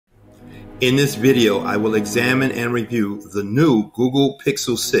In this video, I will examine and review the new Google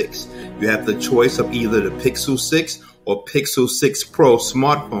Pixel 6. You have the choice of either the Pixel 6 or Pixel 6 Pro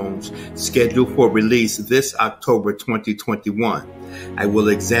smartphones scheduled for release this October 2021. I will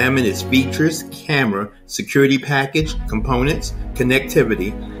examine its features, camera, security package, components,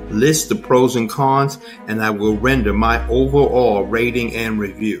 connectivity, list the pros and cons, and I will render my overall rating and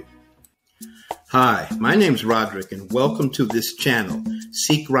review. Hi, my name's Roderick and welcome to this channel,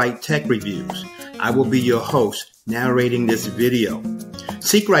 Seek Right Tech Reviews. I will be your host narrating this video.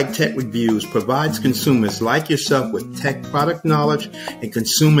 Seek Right Tech Reviews provides consumers like yourself with tech product knowledge and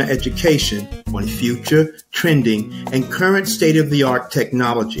consumer education on future, trending, and current state-of-the-art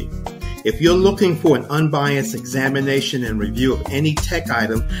technology. If you're looking for an unbiased examination and review of any tech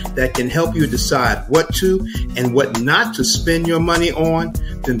item that can help you decide what to and what not to spend your money on,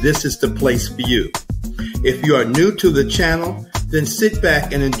 then this is the place for you. If you are new to the channel, then sit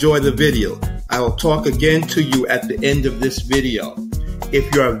back and enjoy the video. I will talk again to you at the end of this video.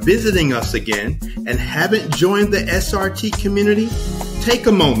 If you are visiting us again and haven't joined the SRT community, take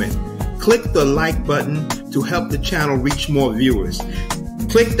a moment, click the like button to help the channel reach more viewers.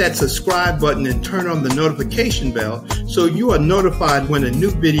 Click that subscribe button and turn on the notification bell so you are notified when a new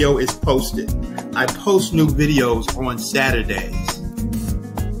video is posted. I post new videos on Saturdays.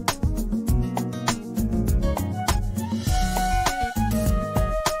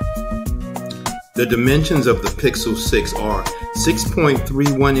 The dimensions of the Pixel 6 are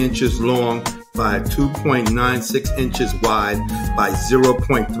 6.31 inches long by 2.96 inches wide by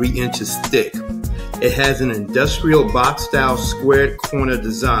 0.3 inches thick. It has an industrial box-style squared corner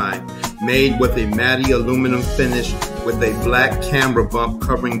design made with a matte aluminum finish with a black camera bump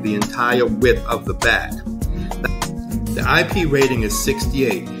covering the entire width of the back. The IP rating is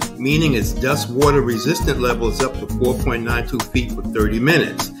 68, meaning its dust water resistant level is up to 4.92 feet for 30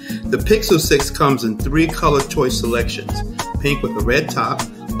 minutes. The Pixel 6 comes in 3 color choice selections: pink with a red top,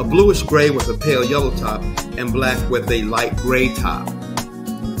 a bluish gray with a pale yellow top, and black with a light gray top.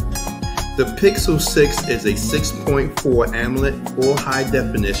 The Pixel 6 is a 6.4 AMOLED full high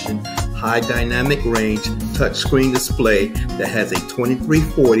definition, high dynamic range touchscreen display that has a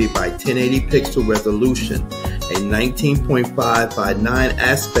 2340 by 1080 pixel resolution, a 19.5 by 9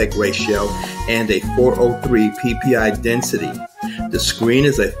 aspect ratio, and a 403 ppi density. The screen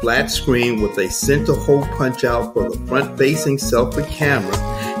is a flat screen with a center hole punch out for the front facing selfie camera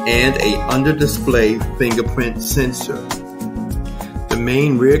and a under display fingerprint sensor. The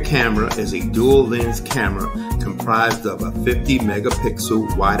main rear camera is a dual lens camera comprised of a 50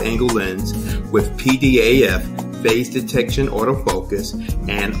 megapixel wide angle lens with PDAF phase detection autofocus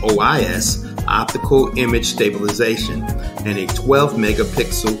and OIS optical image stabilization and a 12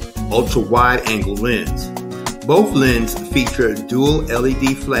 megapixel ultra wide angle lens. Both lenses feature dual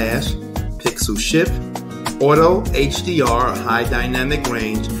LED flash, pixel shift, auto HDR high dynamic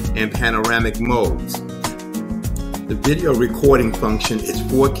range, and panoramic modes. The video recording function is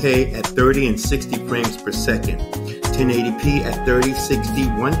 4K at 30 and 60 frames per second, 1080p at 30, 60,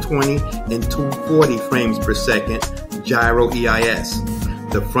 120, and 240 frames per second, gyro EIS.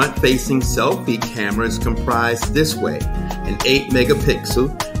 The front-facing selfie camera is comprised this way: an 8 megapixel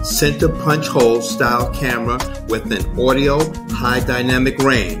center punch hole style camera with an audio high dynamic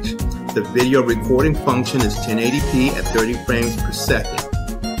range. The video recording function is 1080p at 30 frames per second.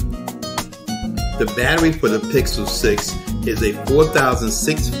 The battery for the Pixel 6 is a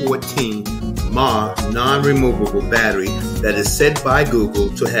 4614 mAh non-removable battery that is set by Google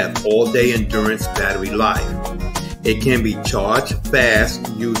to have all-day endurance battery life. It can be charged fast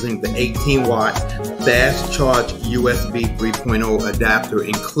using the 18-watt fast charge USB 3.0 adapter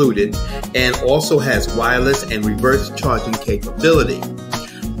included, and also has wireless and reverse charging capability.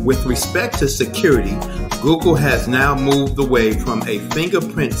 With respect to security, Google has now moved away from a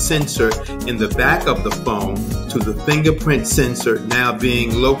fingerprint sensor in the back of the phone to the fingerprint sensor now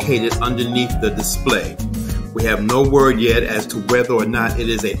being located underneath the display. We have no word yet as to whether or not it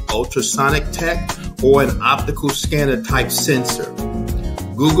is an ultrasonic tech or an optical scanner type sensor.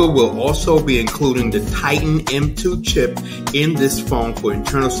 Google will also be including the Titan M2 chip in this phone for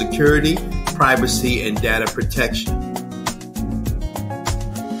internal security, privacy, and data protection.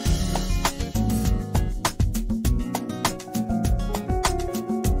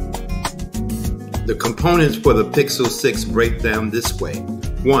 The components for the Pixel 6 break down this way.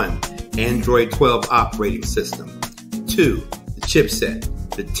 1. Android 12 operating system. 2. The chipset.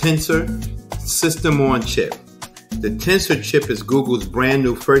 The Tensor System on Chip. The Tensor chip is Google's brand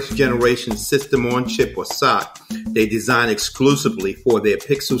new first generation System on Chip or SoC they designed exclusively for their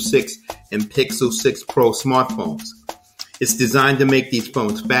Pixel 6 and Pixel 6 Pro smartphones. It's designed to make these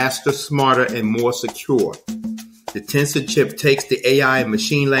phones faster, smarter, and more secure. The Tensor chip takes the AI and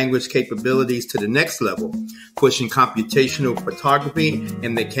machine language capabilities to the next level, pushing computational photography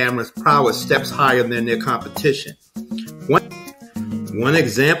and the camera's prowess steps higher than their competition. One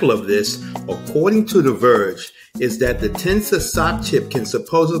example of this, according to The Verge, is that the Tensor SoC chip can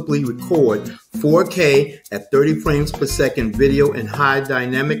supposedly record 4K at 30 frames per second video in high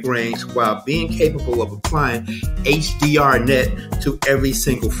dynamic range while being capable of applying HDRnet to every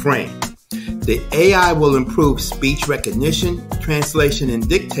single frame. The AI will improve speech recognition, translation, and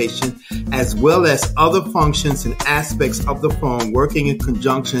dictation, as well as other functions and aspects of the phone working in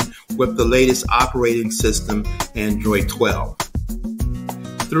conjunction with the latest operating system, Android 12.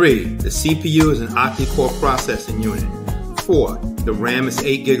 3. The CPU is an octa-core processing unit. 4. The RAM is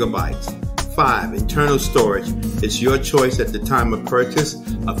 8 GB. 5. Internal storage is your choice at the time of purchase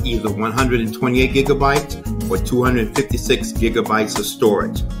of either 128 GB or 256 GB of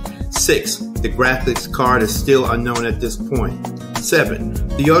storage. 6. The graphics card is still unknown at this point.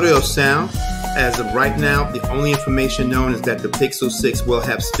 7. The audio sound. As of right now, the only information known is that the Pixel 6 will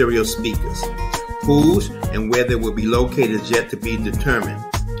have stereo speakers. Whose and where they will be located is yet to be determined.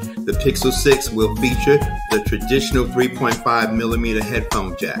 The Pixel 6 will feature the traditional 3.5mm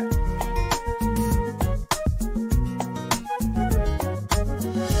headphone jack.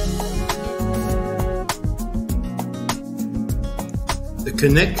 The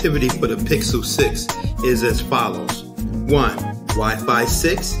connectivity for the Pixel 6 is as follows. 1. Wi-Fi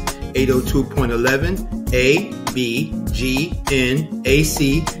 6, 802.11, A, B, G, N,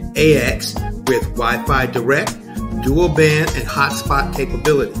 AC, AX with Wi-Fi Direct, dual band and hotspot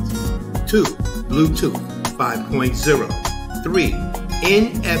capabilities. 2. Bluetooth 5.0. 3.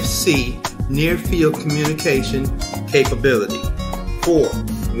 NFC near field communication capability. 4.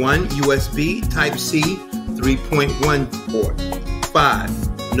 1 USB Type-C 3.1 port.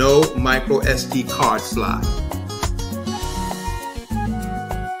 5. No micro SD card slot.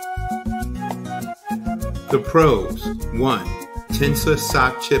 The pros. 1. Tensor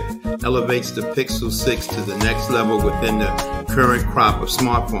SoC chip elevates the Pixel 6 to the next level within the current crop of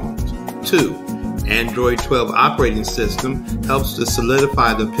smartphones. 2. Android 12 operating system helps to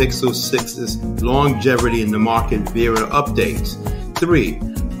solidify the Pixel 6's longevity in the market via updates. 3.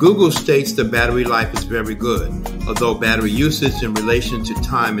 Google states the battery life is very good, although battery usage in relation to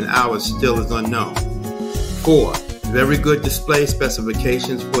time and hours still is unknown. 4. Very good display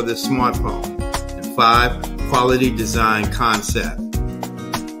specifications for this smartphone. And 5. Quality design concept.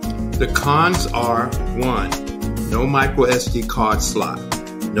 The cons are 1. No micro SD card slot,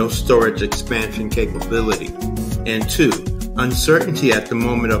 no storage expansion capability, and 2. Uncertainty at the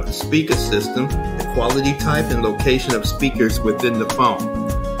moment of the speaker system, the quality type and location of speakers within the phone.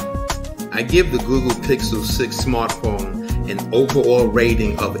 I give the Google Pixel 6 smartphone an overall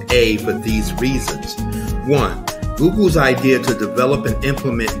rating of A for these reasons. 1. Google's idea to develop and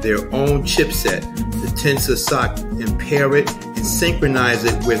implement their own chipset, the Tensor SoC, and pair it and synchronize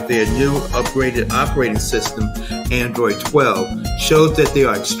it with their new upgraded operating system, Android 12, shows that they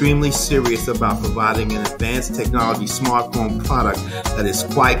are extremely serious about providing an advanced technology smartphone product that is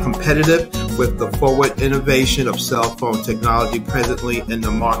quite competitive with the forward innovation of cell phone technology presently in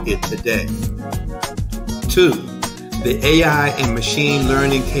the market today. 2. The AI and machine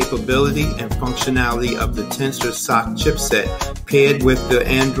learning capability and functionality of the Tensor SoC chipset paired with the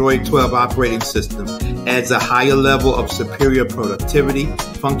Android 12 operating system adds a higher level of superior productivity,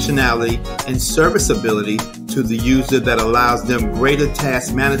 functionality, and serviceability to the user that allows them greater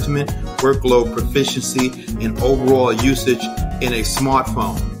task management, workload proficiency, and overall usage in a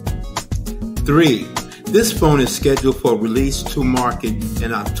smartphone. 3. This phone is scheduled for release to market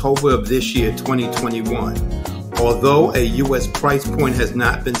in October of this year, 2021. Although a U.S. price point has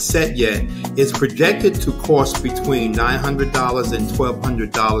not been set yet, it's projected to cost between $900 and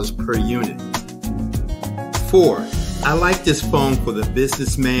 $1,200 per unit. 4. I like this phone for the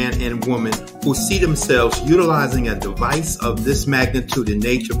businessman and woman who see themselves utilizing a device of this magnitude and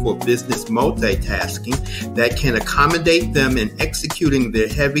nature for business multitasking that can accommodate them in executing their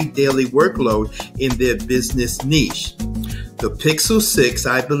heavy daily workload in their business niche. The Pixel 6,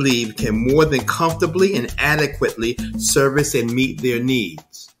 I believe, can more than comfortably and adequately service and meet their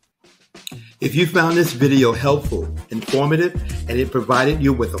needs. If you found this video helpful, informative, and it provided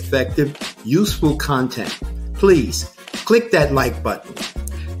you with effective, useful content, please click that like button,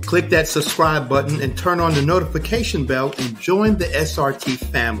 click that subscribe button, and turn on the notification bell and join the SRT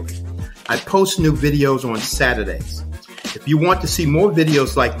family. I post new videos on Saturdays. If you want to see more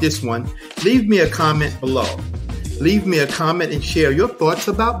videos like this one, leave me a comment below. Leave me a comment and share your thoughts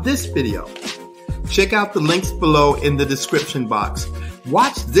about this video. Check out the links below in the description box.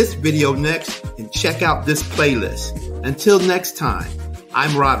 Watch this video next and check out this playlist. Until next time,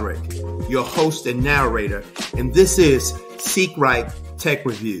 I'm Roderick, your host and narrator, and this is Seek Right Tech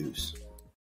Reviews.